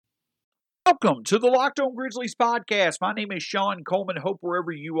Welcome to the Locked On Grizzlies podcast. My name is Shawn Coleman. Hope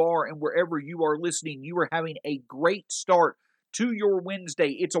wherever you are and wherever you are listening, you are having a great start to your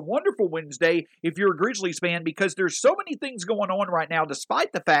Wednesday. It's a wonderful Wednesday if you're a Grizzlies fan because there's so many things going on right now,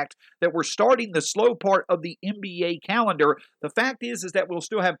 despite the fact that we're starting the slow part of the NBA calendar. The fact is that we'll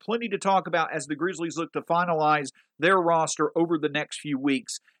still have plenty to talk about as the Grizzlies look to finalize their roster over the next few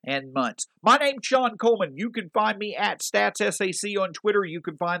weeks and months. My name's Shawn Coleman. You can find me at StatsSAC on Twitter. You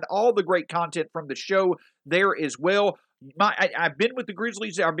can find all the great content from the show there as well. I've been with the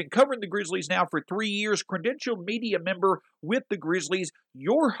Grizzlies. I've been covering the Grizzlies now for 3 years. Credentialed media member with the Grizzlies.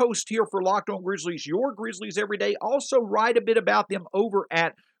 Your host here for Locked On Grizzlies, your Grizzlies every day. Also write a bit about them over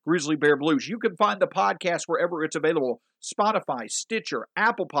at Grizzly Bear Blues. You can find the podcast wherever it's available. Spotify, Stitcher,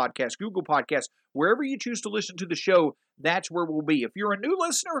 Apple Podcasts, Google Podcasts. Wherever you choose to listen to the show, that's where we'll be. If you're a new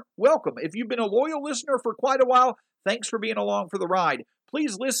listener, welcome. If you've been a loyal listener for quite a while, thanks for being along for the ride.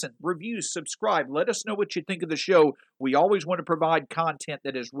 Please listen, review, subscribe. Let us know what you think of the show. We always want to provide content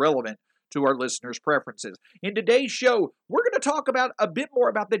that is relevant to our listeners' preferences. In today's show, we're going to talk about a bit more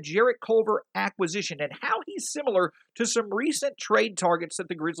about the Jarrett Culver acquisition and how he's similar to some recent trade targets that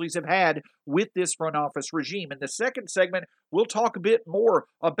the Grizzlies have had with this front office regime. In the second segment, we'll talk a bit more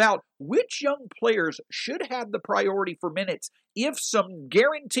about which young players should have the priority for minutes if some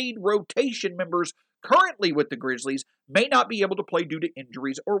guaranteed rotation members currently with the Grizzlies may not be able to play due to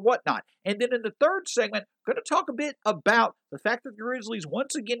injuries or whatnot. And then in the third segment, going to talk a bit about the fact that the Grizzlies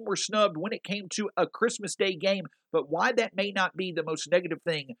once again were snubbed when it came to a Christmas Day game, but why that may not be the most negative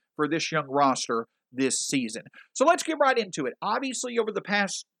thing for this young roster this season. So let's get right into it. Obviously, over the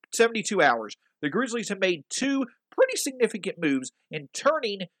past 72 hours, the Grizzlies have made two pretty significant moves in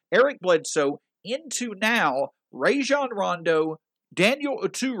turning Eric Bledsoe into now Rajon Rondo, Daniel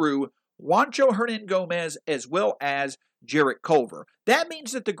Oturu, Juancho Hernangomez, as well as Jarrett Culver. That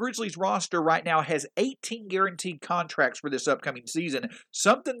means that the Grizzlies roster right now has 18 guaranteed contracts for this upcoming season,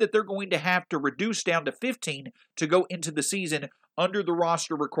 something that they're going to have to reduce down to 15 to go into the season under the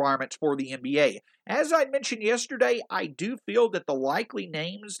roster requirements for the NBA. As I mentioned yesterday, I do feel that the likely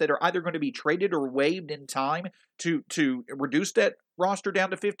names that are either going to be traded or waived in time to reduce that roster down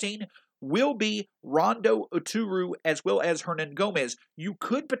to 15 will be Rondo, Oturu, as well as Hernangomez. You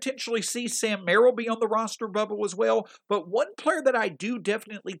could potentially see Sam Merrill be on the roster bubble as well, but one player that I do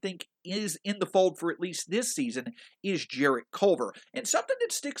definitely think is in the fold for at least this season is Jarrett Culver. And something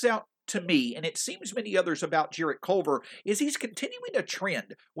that sticks out to me, and it seems many others about Jarrett Culver, is he's continuing a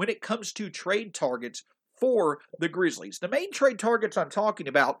trend when it comes to trade targets for the Grizzlies. The main trade targets I'm talking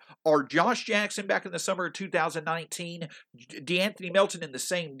about are Josh Jackson back in the summer of 2019, De'Anthony Melton in the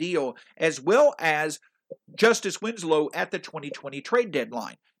same deal, as well as Justice Winslow at the 2020 trade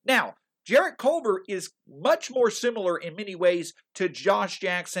deadline. Now, Jarrett Culver is much more similar in many ways to Josh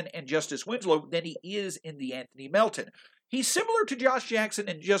Jackson and Justice Winslow than he is in De'Anthony Melton. He's similar to Josh Jackson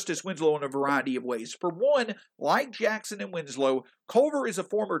and Justice Winslow in a variety of ways. For one, like Jackson and Winslow, Culver is a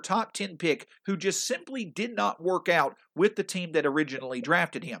former top 10 pick who just simply did not work out with the team that originally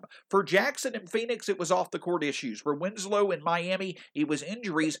drafted him. For Jackson in Phoenix, it was off-the-court issues. For Winslow in Miami, it was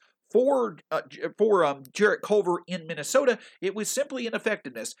injuries. For Jarrett Culver in Minnesota, it was simply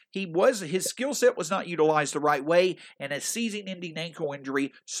ineffectiveness. His skill set was not utilized the right way, and a season-ending ankle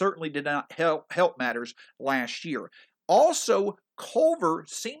injury certainly did not help matters last year. Also, Culver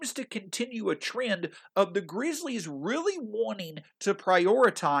seems to continue a trend of the Grizzlies really wanting to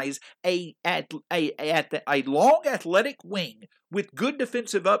prioritize a long athletic wing with good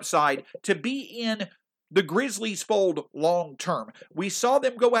defensive upside to be in the Grizzlies fold long term. We saw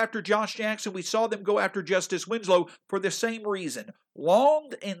them go after Josh Jackson. We saw them go after Justice Winslow for the same reason.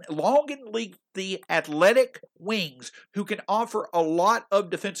 Long and lengthy athletic wings who can offer a lot of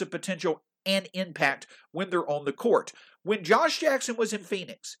defensive potential and impact when they're on the court. When Josh Jackson was in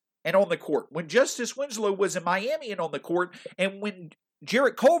Phoenix and on the court, when Justice Winslow was in Miami and on the court, and when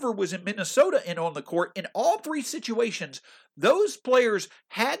Jarrett Culver was in Minnesota and on the court, in all three situations, those players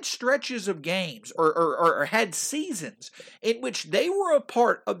had stretches of games or had seasons in which they were a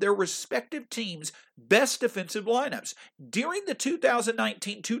part of their respective teams' best defensive lineups. During the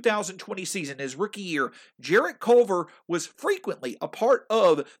 2019-2020 season, his rookie year, Jarrett Culver was frequently a part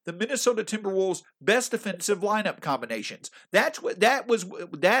of the Minnesota Timberwolves' best defensive lineup combinations. That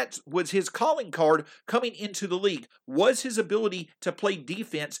was his calling card coming into the league, was his ability to play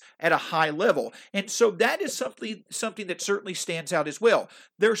defense at a high level. And so that is something that certainly stands out as well.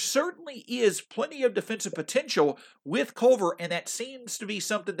 There certainly is plenty of defensive potential with Culver, and that seems to be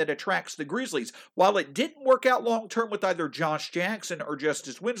something that attracts the Grizzlies. While it didn't work out long-term with either Josh Jackson or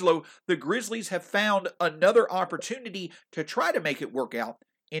Justice Winslow, the Grizzlies have found another opportunity to try to make it work out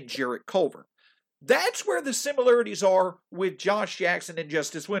in Jarrett Culver. That's where the similarities are with Josh Jackson and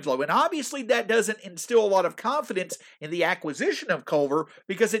Justice Winslow. And obviously that doesn't instill a lot of confidence in the acquisition of Culver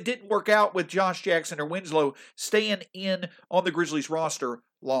because it didn't work out with Josh Jackson or Winslow staying in on the Grizzlies roster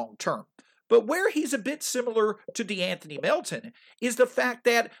long term. But where he's a bit similar to De'Anthony Melton is the fact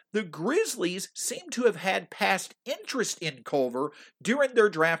that the Grizzlies seem to have had past interest in Culver during their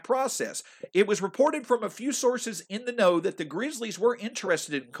draft process. It was reported from a few sources in the know that the Grizzlies were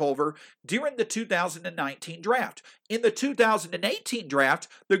interested in Culver during the 2019 draft. In the 2018 draft,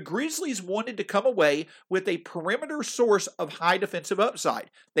 the Grizzlies wanted to come away with a perimeter source of high defensive upside.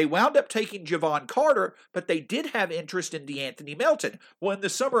 They wound up taking Jevon Carter, but they did have interest in De'Anthony Melton. Well, in the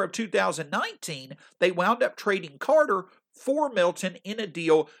summer of 2019, they wound up trading Carter for Melton in a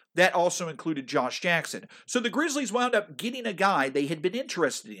deal that also included Josh Jackson. So the Grizzlies wound up getting a guy they had been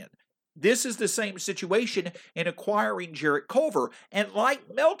interested in. This is the same situation in acquiring Jarrett Culver. And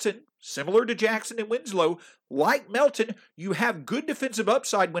like Melton, similar to Jackson and Winslow, like Melton, you have good defensive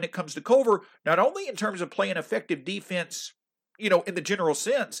upside when it comes to Culver, not only in terms of playing effective defense, in the general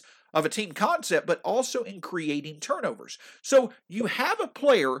sense of a team concept, but also in creating turnovers. So you have a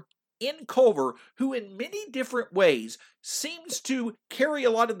player in Culver who in many different ways seems to carry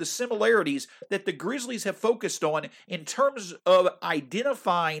a lot of the similarities that the Grizzlies have focused on in terms of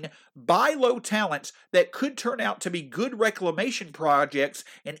identifying buy low talents that could turn out to be good reclamation projects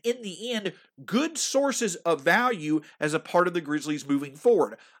and in the end, good sources of value as a part of the Grizzlies moving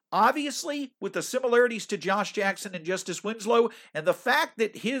forward. Obviously, with the similarities to Josh Jackson and Justice Winslow, and the fact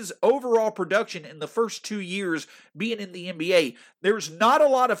that his overall production in the first 2 years being in the NBA, there's not a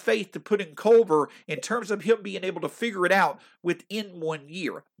lot of faith to put in Culver in terms of him being able to figure it out within 1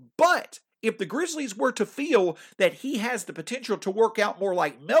 year. But if the Grizzlies were to feel that he has the potential to work out more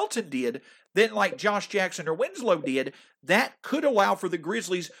like Melton did than like Josh Jackson or Winslow did, that could allow for the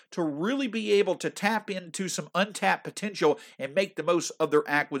Grizzlies to really be able to tap into some untapped potential and make the most of their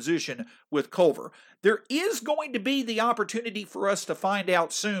acquisition with Culver. There is going to be the opportunity for us to find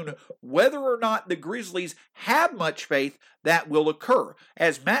out soon whether or not the Grizzlies have much faith that will occur.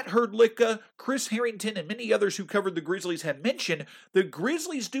 As Matt Herdlicka, Chris Harrington, and many others who covered the Grizzlies have mentioned, the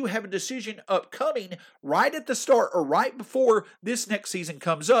Grizzlies do have a decision upcoming right at the start or right before this next season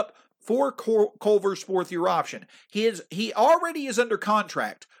comes up for Culver's fourth-year option. He already is under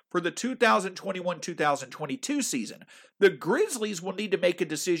contract for the 2021-2022 season. The Grizzlies will need to make a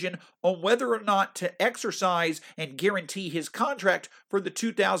decision on whether or not to exercise and guarantee his contract for the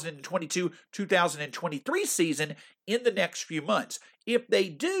 2022-2023 season in the next few months. If they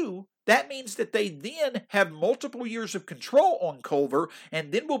do, that means that they then have multiple years of control on Culver,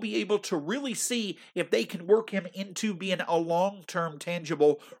 and then will be able to really see if they can work him into being a long-term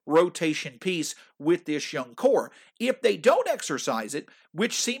tangible rotation piece with this young core. If they don't exercise it,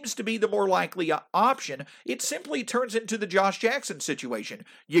 which seems to be the more likely option, it simply turns into the Josh Jackson situation.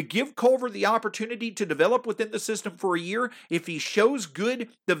 You give Culver the opportunity to develop within the system for a year. If he shows good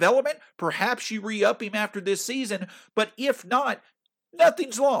development, perhaps you re-up him after this season, but if not,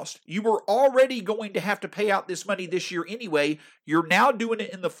 nothing's lost. You were already going to have to pay out this money this year anyway. You're now doing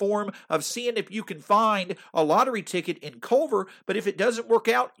it in the form of seeing if you can find a lottery ticket in Culver, but if it doesn't work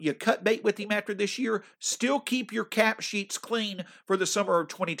out, you cut bait with him after this year, still keep your cap sheets clean for the summer of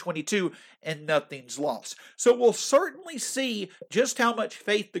 2022, and nothing's lost. So we'll certainly see just how much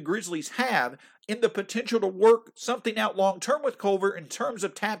faith the Grizzlies have in the potential to work something out long-term with Culver in terms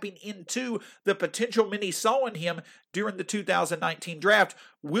of tapping into the potential many saw in him during the 2019 draft.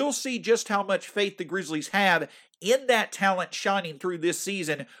 We'll see just how much faith the Grizzlies have in that talent shining through this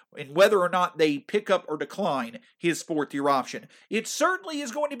season and whether or not they pick up or decline his fourth-year option. It certainly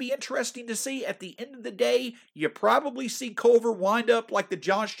is going to be interesting to see. At the end of the day, you probably see Culver wind up like the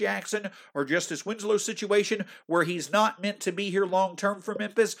Josh Jackson or Justice Winslow situation where he's not meant to be here long-term for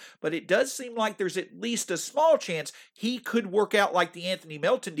Memphis, but it does seem like there's at least a small chance he could work out like De'Anthony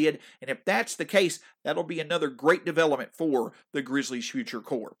Melton did, and if that's the case, that'll be another great development for the Grizzlies' future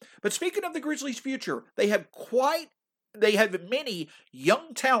core. But speaking of the Grizzlies' future, they have many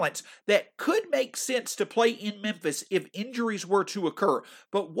young talents that could make sense to play in Memphis if injuries were to occur.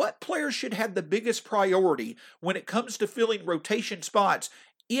 But what players should have the biggest priority when it comes to filling rotation spots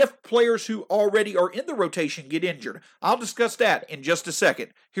if players who already are in the rotation get injured? I'll discuss that in just a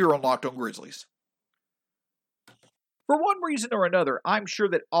second here on Locked on Grizzlies. For one reason or another, I'm sure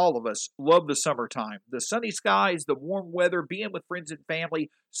that all of us love the summertime. The sunny skies, the warm weather, being with friends and family,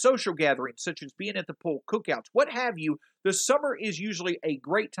 social gatherings such as being at the pool, cookouts, what have you. The summer is usually a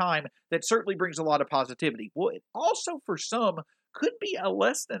great time that certainly brings a lot of positivity. Well, it also for some could be a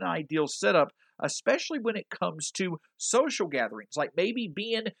less than ideal setup especially when it comes to social gatherings, like maybe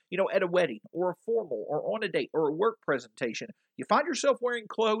being, at a wedding or a formal or on a date or a work presentation. You find yourself wearing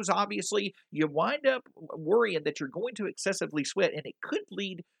clothes, obviously, you wind up worrying that you're going to excessively sweat, and it could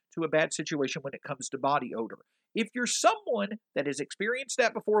lead to a bad situation when it comes to body odor. If you're someone that has experienced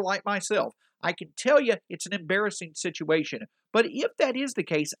that before, like myself, I can tell you it's an embarrassing situation. But if that is the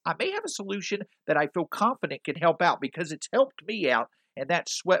case, I may have a solution that I feel confident can help out because it's helped me out, and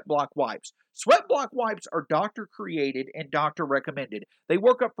that's Sweat Block wipes. Sweat Block wipes are doctor created and doctor recommended. They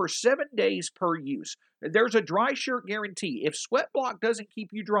work up for 7 days per use. There's a dry shirt guarantee. If Sweat Block doesn't keep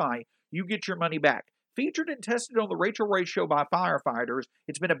you dry, you get your money back. Featured and tested on the Rachel Ray Show by firefighters,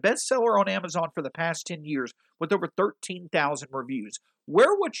 it's been a bestseller on Amazon for the past 10 years with over 13,000 reviews.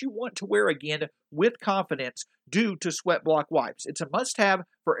 Wear what you want to wear again with confidence due to Sweat Block wipes. It's a must-have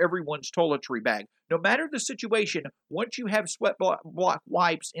for everyone's toiletry bag. No matter the situation, once you have Sweat Block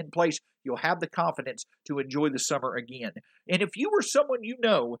wipes in place, you'll have the confidence to enjoy the summer again. And if you or someone you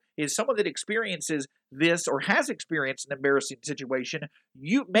know is someone that experiences this or has experienced an embarrassing situation,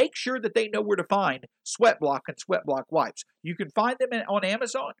 you make sure that they know where to find Sweat Block and Sweat Block wipes. You can find them on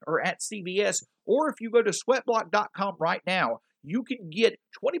Amazon or at CVS, or if you go to sweatblock.com right now, you can get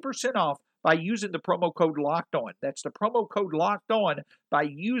 20% off by using the promo code Locked On. That's the promo code Locked On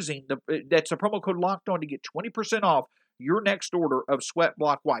that's the promo code Locked On to get 20% off your next order of Sweat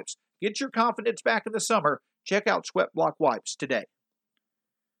Block wipes. Get your confidence back in the summer. Check out Sweat Block wipes today.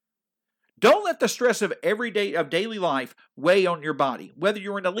 Don't let the stress of daily life weigh on your body. Whether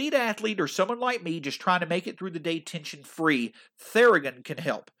you're an elite athlete or someone like me just trying to make it through the day tension-free, Theragun can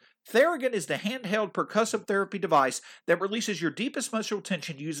help. Theragun is the handheld percussive therapy device that releases your deepest muscle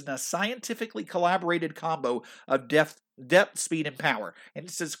tension using a scientifically collaborated combo of depth, speed, and power. And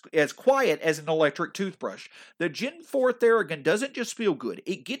it's as quiet as an electric toothbrush. The Gen 4 Theragun doesn't just feel good.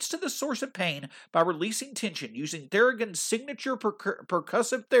 It gets to the source of pain by releasing tension using Theragun's signature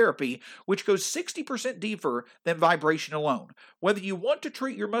percussive therapy, which goes 60% deeper than vibration alone. Whether you want to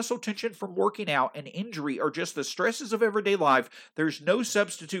treat your muscle tension from working out, an injury, or just the stresses of everyday life, there's no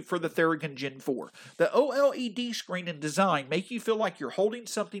substitute for the Theragun Gen 4. The OLED screen and design make you feel like you're holding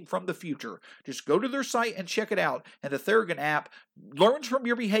something from the future. Just go to their site and check it out, and the Theragun app learns from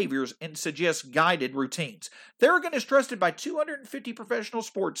your behaviors and suggests guided routines. Theragun is trusted by 250 professional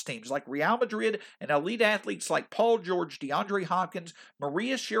sports teams like Real Madrid and elite athletes like Paul George, DeAndre Hopkins,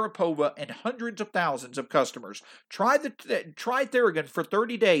 Maria Sharapova, and hundreds of thousands of customers. Try Theragun for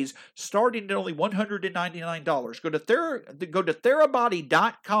 30 days, starting at only $199. Go to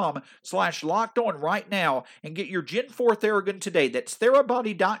therabody.com/lockedon right now and get your Gen 4 Theragun today. That's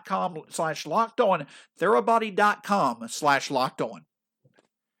therabody.com/lockedon, therabody.com/lockedon.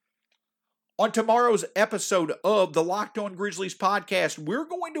 On tomorrow's episode of the Locked On Grizzlies podcast, we're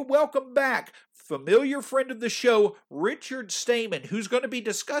going to welcome back familiar friend of the show, Richard Stamen, who's going to be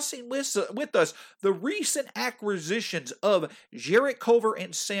discussing with us the recent acquisitions of Jarrett Culver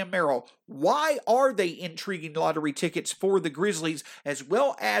and Sam Merrill. Why are they intriguing lottery tickets for the Grizzlies, as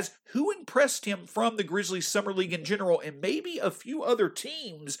well as who impressed him from the Grizzlies Summer League in general, and maybe a few other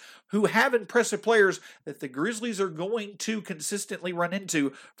teams who have impressive players that the Grizzlies are going to consistently run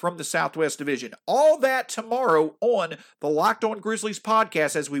into from the Southwest Division. All that tomorrow on the Locked On Grizzlies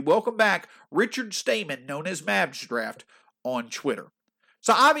podcast as we welcome back Richard Stamen, known as Mavs Draft, on Twitter.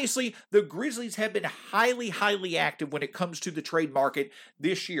 So obviously, the Grizzlies have been highly active when it comes to the trade market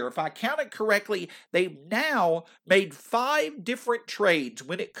this year. If I counted correctly, they've now made 5 different trades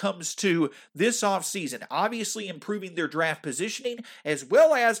when it comes to this offseason. Obviously, improving their draft positioning, as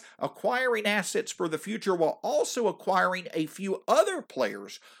well as acquiring assets for the future, while also acquiring a few other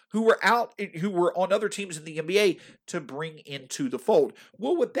players who were on other teams in the NBA to bring into the fold.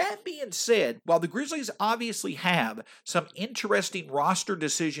 Well, with that being said, while the Grizzlies obviously have some interesting roster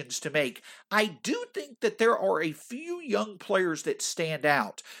decisions to make, I do think that there are a few young players that stand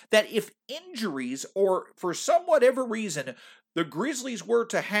out, that if injuries or for whatever reason, the Grizzlies were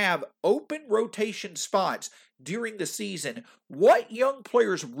to have open rotation spots during the season, what young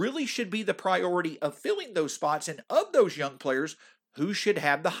players really should be the priority of filling those spots, and of those young players, who should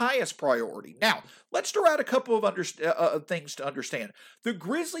have the highest priority? Now, let's throw out a couple of things to understand. The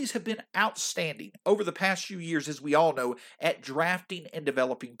Grizzlies have been outstanding over the past few years, as we all know, at drafting and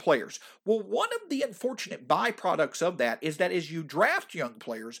developing players. Well, one of the unfortunate byproducts of that is that as you draft young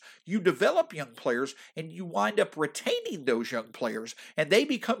players, you develop young players, and you wind up retaining those young players, and they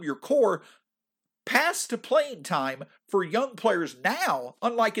become your core. Pass to playing time for young players now,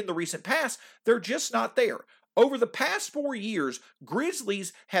 unlike in the recent past, they're just not there. Over the past 4 years,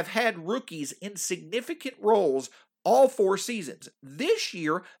 Grizzlies have had rookies in significant roles all 4 seasons. This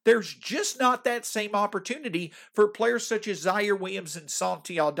year, there's just not that same opportunity for players such as Ziaire Williams and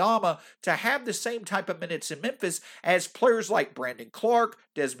Santi Aldama to have the same type of minutes in Memphis as players like Brandon Clark,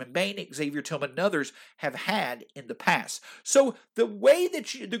 Desmond Bane, Xavier Tillman, and others have had in the past. So the way that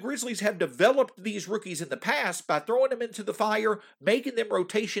the Grizzlies have developed these rookies in the past by throwing them into the fire, making them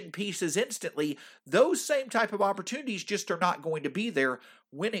rotation pieces instantly, those same type of opportunities just are not going to be there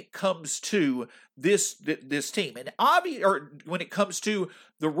when it comes to this team. And when it comes to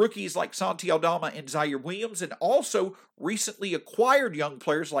the rookies like Santi Aldama and Ziaire Williams, and also recently acquired young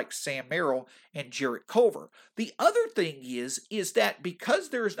players like Sam Merrill and Jarrett Culver. The other thing is that because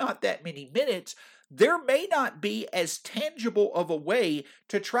there's not that many minutes, there may not be as tangible of a way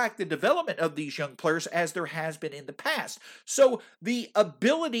to track the development of these young players as there has been in the past. So the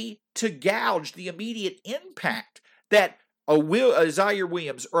ability to gauge the immediate impact that a Ziaire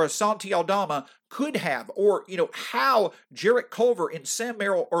Williams or a Santi Aldama could have, or how Jarrett Culver and Sam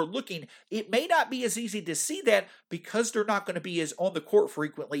Merrill are looking, it may not be as easy to see that because they're not going to be as on the court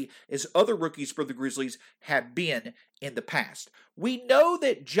frequently as other rookies for the Grizzlies have been in the past. We know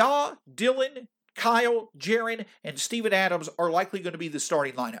that Ja, Dylan, Kyle, Jaren, and Steven Adams are likely going to be the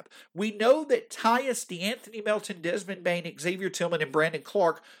starting lineup. We know that Tyus, De'Anthony Melton, Desmond Bane, Xavier Tillman, and Brandon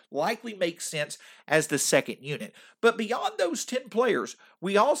Clark likely make sense as the second unit. But beyond those 10 players,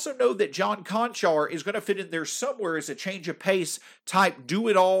 we also know that John Conchar is going to fit in there somewhere as a change of pace type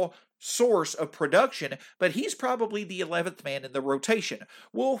do-it-all source of production, but he's probably the 11th man in the rotation.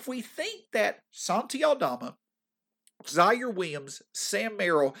 Well, if we think that Santi Aldama, Ziaire Williams, Sam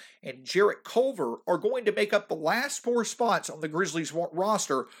Merrill, and Jarrett Culver are going to make up the last 4 spots on the Grizzlies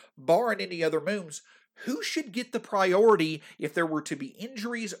roster, barring any other moves, who should get the priority if there were to be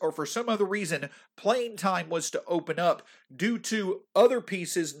injuries or for some other reason playing time was to open up due to other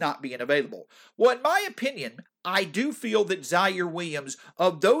pieces not being available? Well, in my opinion, I do feel that Ziaire Williams,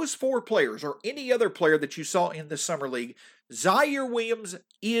 of those 4 players or any other player that you saw in the Summer League, Ziaire Williams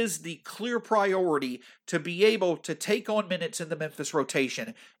is the clear priority to be able to take on minutes in the Memphis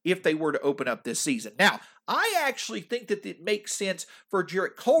rotation if they were to open up this season. Now, I actually think that it makes sense for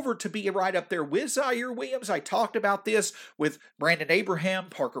Jarrett Culver to be right up there with Ziaire Williams. I talked about this with Brandon Abraham,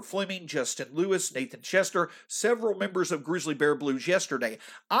 Parker Fleming, Justin Lewis, Nathan Chester, several members of Grizzly Bear Blues yesterday.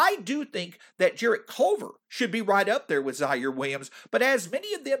 I do think that Jarrett Culver should be right up there with Ziaire Williams, but as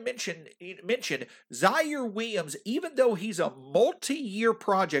many of them mentioned, Ziaire Williams, even though he's a multi-year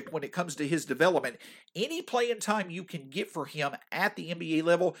project when it comes to his development, any playing time you can get for him at the NBA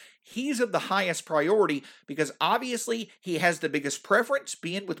level, he's of the highest priority because obviously he has the biggest preference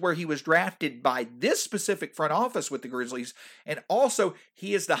being with where he was drafted by this specific front office with the Grizzlies, and also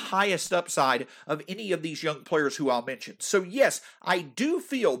he is the highest upside of any of these young players who I'll mention. So yes, I do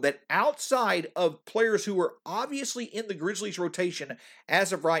feel that outside of players who are obviously in the Grizzlies rotation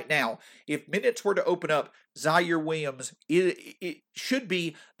as of right now, if minutes were to open up, Ziaire Williams, it should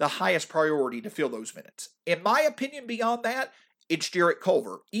be the highest priority to fill those minutes. In my opinion, beyond that, it's Jarrett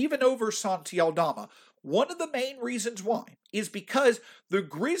Culver, even over Santi Aldama. One of the main reasons why is because the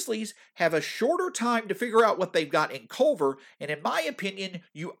Grizzlies have a shorter time to figure out what they've got in Culver, and in my opinion,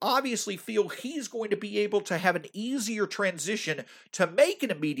 you obviously feel he's going to be able to have an easier transition to make an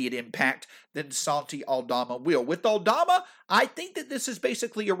immediate impact than Santi Aldama will. With Aldama, I think that this is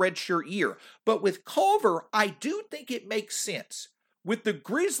basically a redshirt year, but with Culver, I do think it makes sense. With the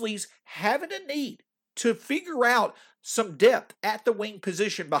Grizzlies having a need to figure out some depth at the wing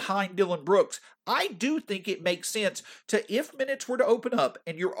position behind Dillon Brooks, I do think it makes sense to, if minutes were to open up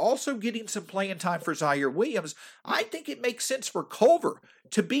and you're also getting some playing time for Ziaire Williams, I think it makes sense for Culver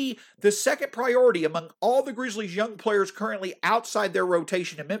to be the second priority among all the Grizzlies young players currently outside their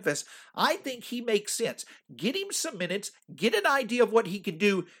rotation in Memphis. I think he makes sense. Get him some minutes, get an idea of what he can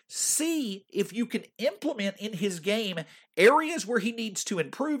do, see if you can implement in his game areas where he needs to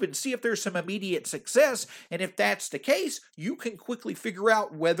improve and see if there's some immediate success. And if that's the case, you can quickly figure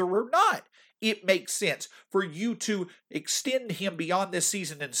out whether or not it makes sense for you to extend him beyond this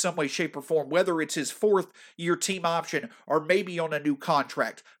season in some way, shape, or form, whether it's his 4th-year team option or maybe on a new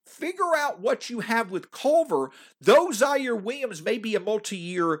contract. Figure out what you have with Culver. Though Ziaire Williams may be a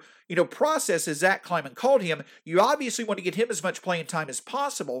multi-year, process, as Zach Kleiman called him, you obviously want to get him as much playing time as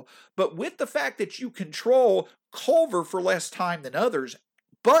possible, but with the fact that you control Culver for less time than others,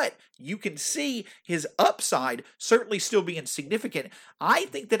 but you can see his upside certainly still being significant. I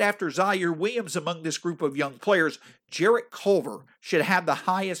think that after Ziaire Williams among this group of young players, Jarrett Culver should have the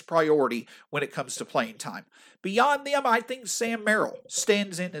highest priority when it comes to playing time. Beyond them, I think Sam Merrill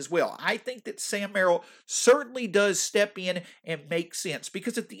stands in as well. I think that Sam Merrill certainly does step in and make sense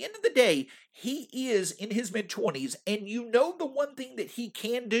because at the end of the day, he is in his mid-20s, and you know the one thing that he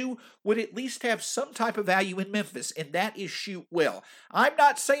can do would at least have some type of value in Memphis, and that is shoot well. I'm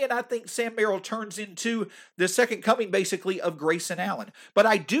not saying I think Sam Merrill turns into the second coming, basically, of Grayson Allen, but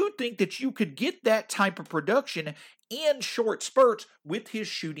I do think that you could get that type of production in short spurts with his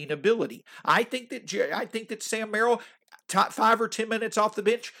shooting ability. I think that Sam Merrill, top 5 or 10 minutes off the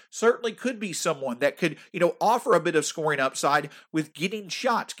bench, certainly could be someone that could, offer a bit of scoring upside with getting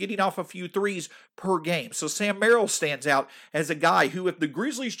shots, getting off a few threes per game. So Sam Merrill stands out as a guy who, if the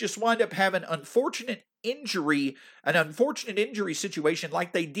Grizzlies just wind up having an unfortunate injury situation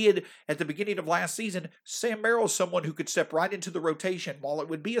like they did at the beginning of last season, Sam Merrill is someone who could step right into the rotation. While it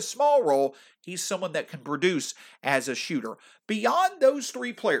would be a small role, he's someone that can produce as a shooter. Beyond those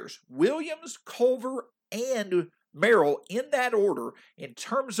three players, Williams, Culver, and Merrill, in that order, in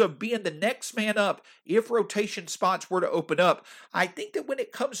terms of being the next man up if rotation spots were to open up, I think that when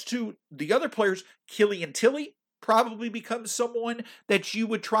it comes to the other players, Killian Tilly probably becomes someone that you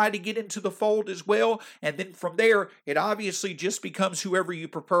would try to get into the fold as well. And then from there, it obviously just becomes whoever you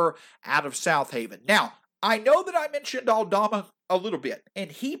prefer out of South Haven. Now, I know that I mentioned Aldama a little bit,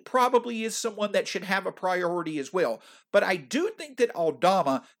 and he probably is someone that should have a priority as well. But I do think that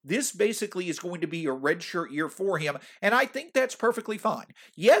Aldama, this basically is going to be a redshirt year for him, and I think that's perfectly fine.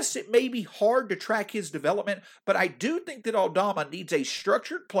 Yes, it may be hard to track his development, but I do think that Aldama needs a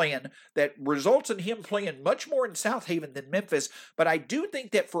structured plan that results in him playing much more in South Haven than Memphis. But I do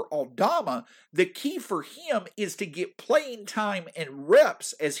think that for Aldama, the key for him is to get playing time and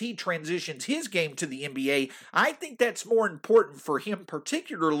reps as he transitions his game to the NBA. I think that's more important for him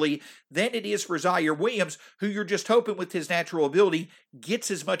particularly than it is for Ziaire Williams, who you're just hoping with his natural ability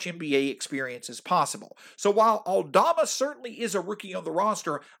gets as much NBA experience as possible. So while Aldama certainly is a rookie on the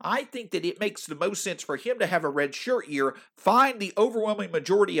roster, I think that it makes the most sense for him to have a red shirt year, find the overwhelming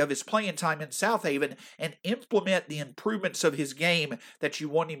majority of his playing time in South Haven, and implement the improvements of his game that you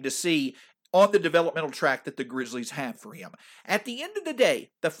want him to see on the developmental track that the Grizzlies have for him. At the end of the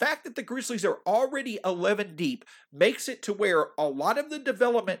day, the fact that the Grizzlies are already 11 deep makes it to where a lot of the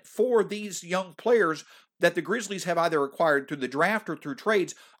development for these young players that the Grizzlies have either acquired through the draft or through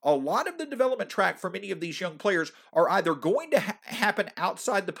trades, a lot of the development track for many of these young players are either going to happen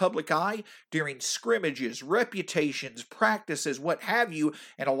outside the public eye during scrimmages, reputations, practices, what have you,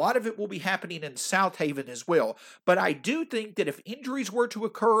 and a lot of it will be happening in South Haven as well. But I do think that if injuries were to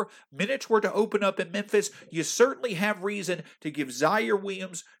occur, minutes were to open up in Memphis, you certainly have reason to give Ziaire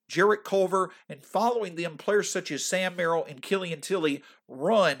Williams, Jarrett Culver, and following them, players such as Sam Merrill and Killian Tilly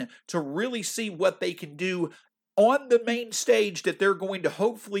run to really see what they can do on the main stage that they're going to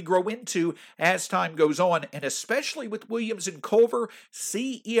hopefully grow into as time goes on, and especially with Williams and Culver,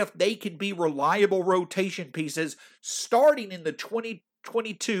 see if they can be reliable rotation pieces starting in the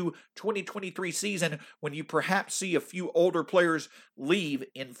 2022-2023 season when you perhaps see a few older players leave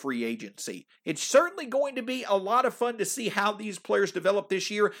in free agency. It's certainly going to be a lot of fun to see how these players develop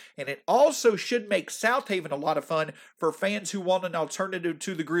this year, and it also should make South Haven a lot of fun for fans who want an alternative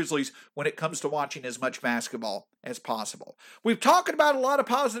to the Grizzlies when it comes to watching as much basketball as possible. We've talked about a lot of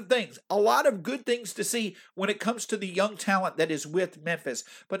positive things, a lot of good things to see when it comes to the young talent that is with Memphis.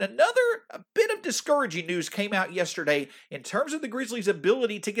 But a bit of discouraging news came out yesterday in terms of the Grizzlies'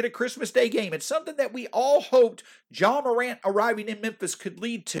 ability to get a Christmas Day game. It's something that we all hoped Ja Morant arriving in Memphis could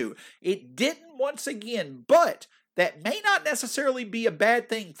lead to. It didn't once again, but that may not necessarily be a bad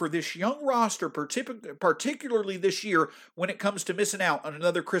thing for this young roster, particularly this year when it comes to missing out on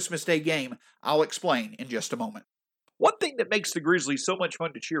another Christmas Day game. I'll explain in just a moment. One thing that makes the Grizzlies so much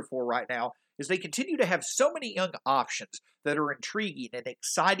fun to cheer for right now is they continue to have so many young options that are intriguing and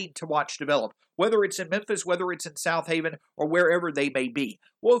exciting to watch develop, whether it's in Memphis, whether it's in South Haven, or wherever they may be.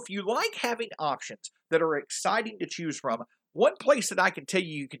 Well, if you like having options that are exciting to choose from, one place that I can tell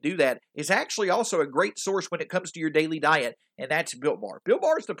you can do that is actually also a great source when it comes to your daily diet, and that's Built Bar. Built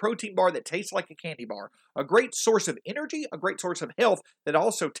Bar is the protein bar that tastes like a candy bar. A great source of energy, a great source of health that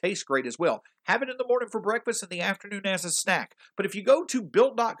also tastes great as well. Have it in the morning for breakfast and the afternoon as a snack. But if you go to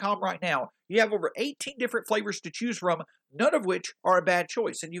Built.com right now, you have over 18 different flavors to choose from, none of which are a bad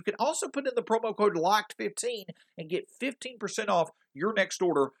choice. And you can also put in the promo code LOCKED15 and get 15% off your next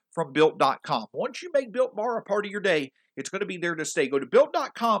order from Built.com. Once you make Built Bar a part of your day, it's going to be there to stay. Go to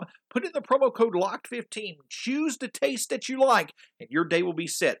Built.com, put in the promo code LOCKED15, choose the taste that you like, and your day will be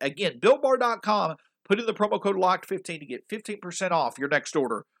set. Again, BuiltBar.com, put in the promo code LOCKED15 to get 15% off your next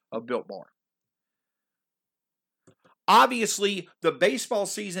order of Built Bar. Obviously, the baseball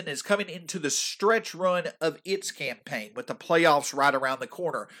season is coming into the stretch run of its campaign with the playoffs right around the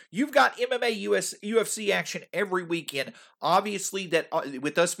corner. You've got MMA, UFC action every weekend. Obviously, that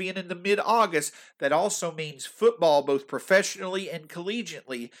with us being in the mid-August, that also means football, both professionally and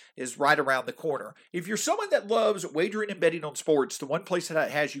collegiately, is right around the corner. If you're someone that loves wagering and betting on sports, the one place that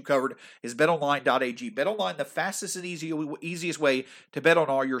has you covered is betonline.ag. BetOnline, the fastest and easiest way to bet on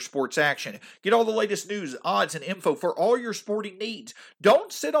all your sports action. Get all the latest news, odds, and info for all your sporting needs.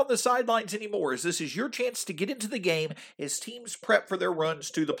 Don't sit on the sidelines anymore, as this is your chance to get into the game as teams prep for their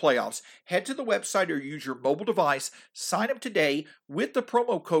runs to the playoffs. Head to the website or use your mobile device, sign up today with the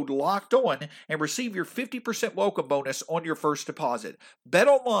promo code LOCKEDON, and receive your 50% welcome bonus on your first deposit.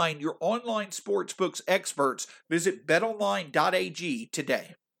 BetOnline, your online sportsbooks experts. Visit betonline.ag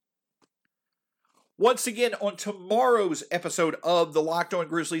today. Once again, on tomorrow's episode of the Locked On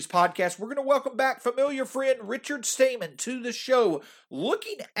Grizzlies podcast, we're going to welcome back familiar friend Richard Stamen to the show,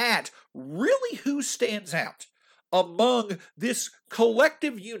 looking at really who stands out among this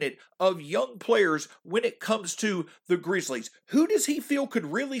collective unit of young players when it comes to the Grizzlies. Who does he feel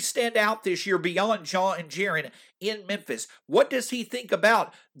could really stand out this year beyond Ja and Jaren in Memphis? What does he think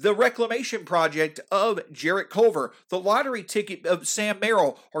about the reclamation project of Jarrett Culver, the lottery ticket of Sam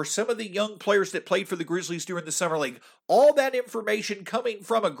Merrill, or some of the young players that played for the Grizzlies during the Summer League? All that information coming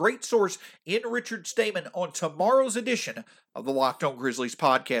from a great source in Richard Stamen on tomorrow's edition of the Locked On Grizzlies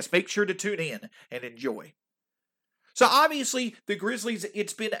podcast. Make sure to tune in and enjoy. So obviously, the Grizzlies,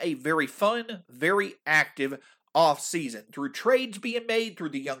 it's been a very fun, very active off-season. Through trades being made, through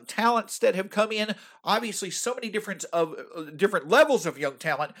the young talents that have come in, obviously so many different levels of young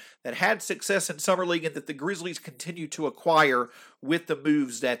talent that had success in Summer League and that the Grizzlies continue to acquire with the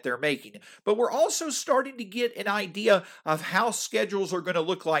moves that they're making. But we're also starting to get an idea of how schedules are going to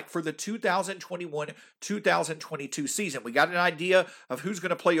look like for the 2021-2022 season. We got an idea of who's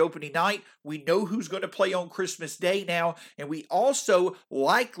going to play opening night. We know who's going to play on Christmas Day now. And we also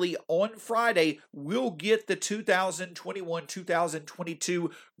likely on Friday will get the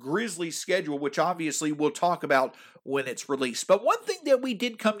 2021-2022 Grizzlies schedule, which obviously we'll talk about when it's released. But one thing that we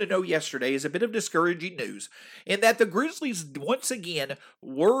did come to know yesterday is a bit of discouraging news in that the Grizzlies once again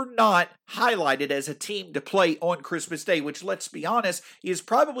were not highlighted as a team to play on Christmas Day, which, let's be honest, is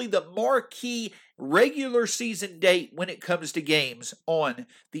probably the marquee regular season date when it comes to games on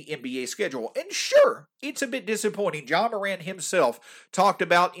the NBA schedule. And sure, it's a bit disappointing. Ja Morant himself talked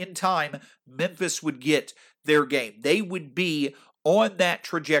about in time Memphis would get their game. They would be on that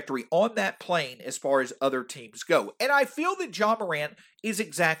trajectory, on that plane as far as other teams go. And I feel that Ja Morant is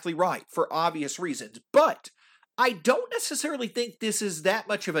exactly right for obvious reasons. But I don't necessarily think this is that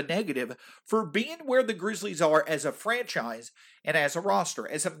much of a negative for being where the Grizzlies are as a franchise and as a roster.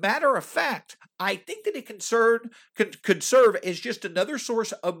 As a matter of fact, I think that it could serve as just another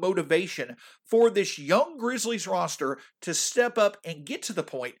source of motivation for this young Grizzlies roster to step up and get to the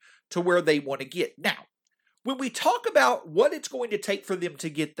point to where they want to get. Now, when we talk about what it's going to take for them to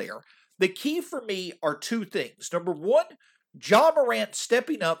get there, the key for me are two things. Number one, Ja Morant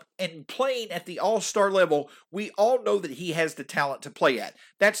stepping up and playing at the all-star level. We all know that he has the talent to play at.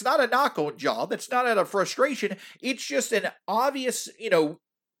 That's not a knock on Ja. That's not out of frustration. It's just an obvious,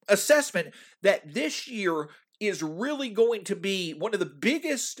 assessment that this year is really going to be one of the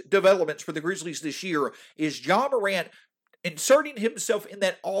biggest developments for the Grizzlies this year is Ja Morant inserting himself in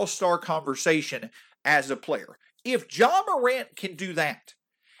that all-star conversation as a player. If Ja Morant can do that,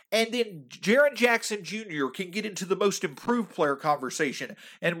 and then Jaren Jackson Jr. can get into the most improved player conversation,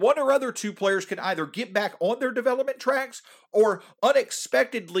 and one or other two players can either get back on their development tracks or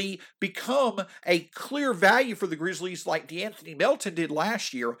unexpectedly become a clear value for the Grizzlies like De'Anthony Melton did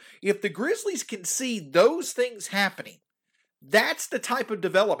last year, if the Grizzlies can see those things happening, that's the type of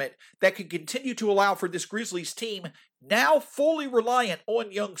development that could continue to allow for this Grizzlies team, now fully reliant on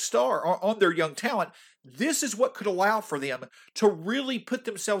on their young talent. This is what could allow for them to really put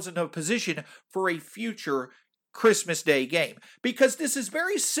themselves in a position for a future Christmas Day game. Because this is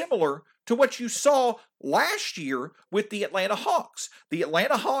very similar to what you saw last year with the Atlanta Hawks. The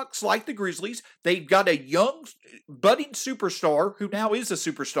Atlanta Hawks, like the Grizzlies, they've got a young, budding superstar, who now is a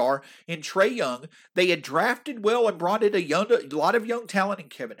superstar, in Trae Young. They had drafted well and brought in a lot of young talent in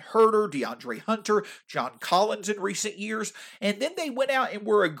Kevin Huerter, DeAndre Hunter, John Collins in recent years. And then they went out and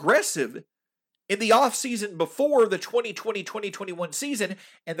were aggressive in the offseason before the 2020-2021 season.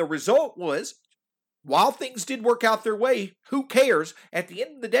 And the result was, while things did work out their way, who cares? At the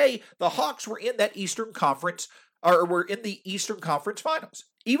end of the day, the Hawks were in that Eastern Conference or were in the Eastern Conference Finals.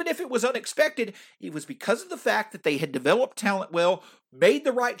 Even if it was unexpected, it was because of the fact that they had developed talent well, made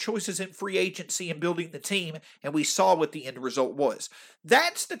the right choices in free agency and building the team, and we saw what the end result was.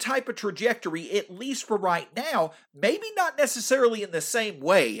 That's the type of trajectory, at least for right now, maybe not necessarily in the same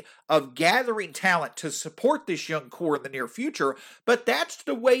way of gathering talent to support this young core in the near future, but that's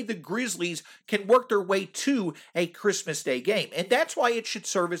the way the Grizzlies can work their way to a Christmas Day game, and that's why it should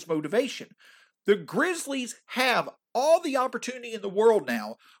serve as motivation. The Grizzlies have all the opportunity in the world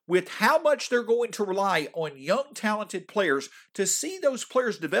now with how much they're going to rely on young, talented players to see those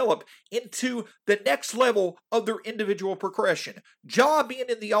players develop into the next level of their individual progression. Ja being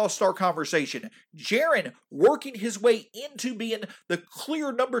in the All-Star conversation. Jaren working his way into being the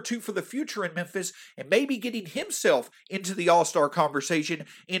clear number 2 for the future in Memphis and maybe getting himself into the All-Star conversation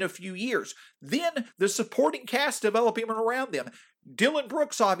in a few years. Then the supporting cast developing around them. Dillon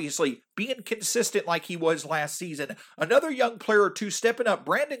Brooks, obviously, being consistent like he was last season. Another young player or two stepping up.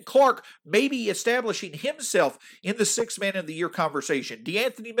 Brandon Clark maybe establishing himself in the 6th Man of the Year conversation.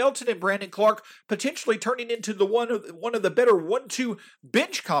 De'Anthony Melton and Brandon Clark potentially turning into the one of the better 1-2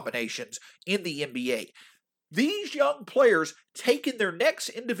 bench combinations in the NBA. These young players taking their next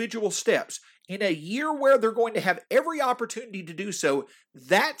individual steps in a year where they're going to have every opportunity to do so.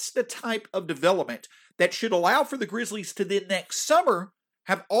 That's the type of development that should allow for the Grizzlies to then next summer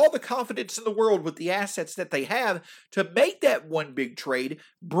have all the confidence in the world with the assets that they have to make that one big trade,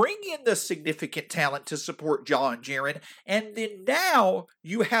 bring in the significant talent to support Ja and Jaren, and then now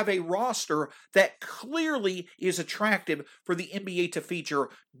you have a roster that clearly is attractive for the NBA to feature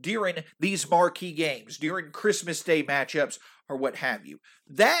during these marquee games, during Christmas Day matchups, or what have you.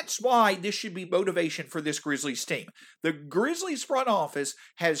 That's why this should be motivation for this Grizzlies team. The Grizzlies front office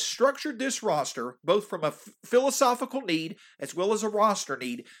has structured this roster both from a philosophical need as well as a roster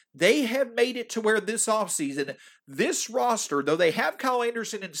need. They have made it to where this offseason, this roster, though they have Kyle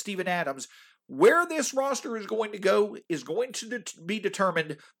Anderson and Steven Adams, where this roster is going to go is going to be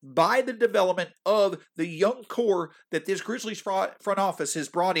determined by the development of the young core that this Grizzlies front office has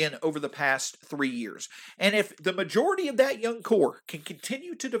brought in over the past 3 years. And if the majority of that young core can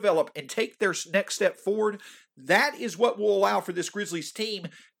continue to develop and take their next step forward, that is what will allow for this Grizzlies team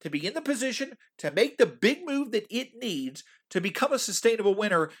to be in the position to make the big move that it needs to become a sustainable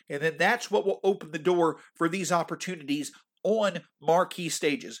winner. And then that's what will open the door for these opportunities on marquee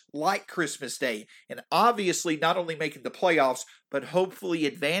stages like Christmas Day, and obviously not only making the playoffs, but hopefully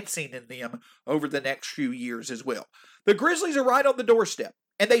advancing in them over the next few years as well. The Grizzlies are right on the doorstep,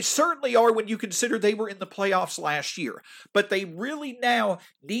 and they certainly are when you consider they were in the playoffs last year, but they really now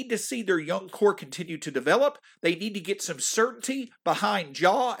need to see their young core continue to develop. They need to get some certainty behind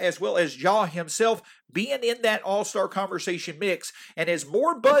Ja as well as Ja himself being in that all-star conversation mix. And as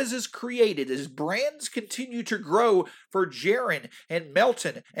more buzz is created, as brands continue to grow for Jaren and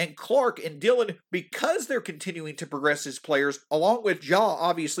Melton and Clark and Dillon, because they're continuing to progress as players, along with Ja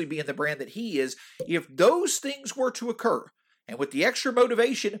obviously being the brand that he is, if those things were to occur, and with the extra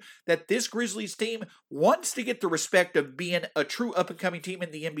motivation that this Grizzlies team wants to get the respect of being a true up-and-coming team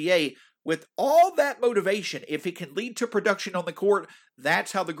in the NBA, with all that motivation, if it can lead to production on the court,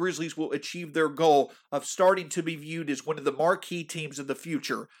 that's how the Grizzlies will achieve their goal of starting to be viewed as one of the marquee teams of the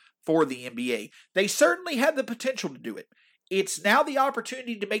future for the NBA. They certainly have the potential to do it. It's now the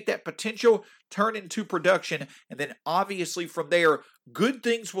opportunity to make that potential turn into production, and then obviously from there, good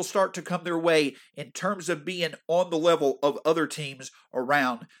things will start to come their way in terms of being on the level of other teams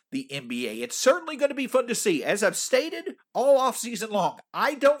around the NBA. It's certainly going to be fun to see. As I've stated all offseason long,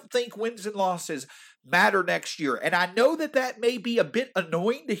 I don't think wins and losses matter next year, and I know that that may be a bit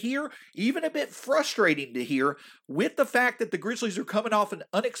annoying to hear, even a bit frustrating to hear, with the fact that the Grizzlies are coming off an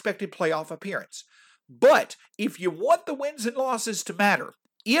unexpected playoff appearance. But if you want the wins and losses to matter,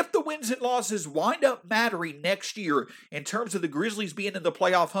 if the wins and losses wind up mattering next year in terms of the Grizzlies being in the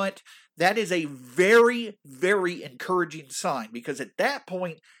playoff hunt, that is a very, very encouraging sign, because at that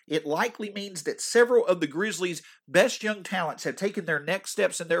point, it likely means that several of the Grizzlies' best young talents have taken their next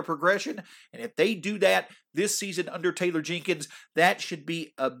steps in their progression, and if they do that this season under Taylor Jenkins, that should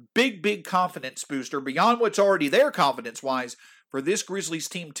be a big, big confidence booster beyond what's already there confidence-wise, for this Grizzlies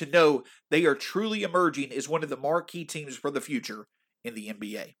team to know they are truly emerging as one of the marquee teams for the future in the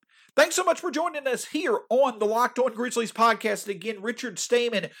NBA. Thanks so much for joining us here on the Locked On Grizzlies podcast. Again, Richard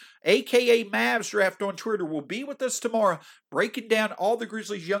Stamen, a.k.a. Mavs Draft on Twitter, will be with us tomorrow, breaking down all the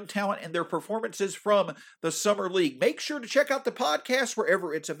Grizzlies' young talent and their performances from the Summer League. Make sure to check out the podcast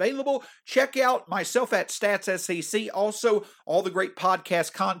wherever it's available. Check out myself at StatsSAC. Also, all the great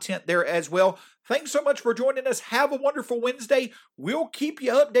podcast content there as well. Thanks so much for joining us. Have a wonderful Wednesday. We'll keep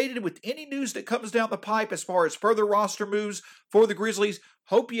you updated with any news that comes down the pipe as far as further roster moves for the Grizzlies.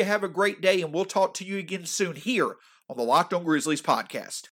 Hope you have a great day, and we'll talk to you again soon here on the Locked on Grizzlies podcast.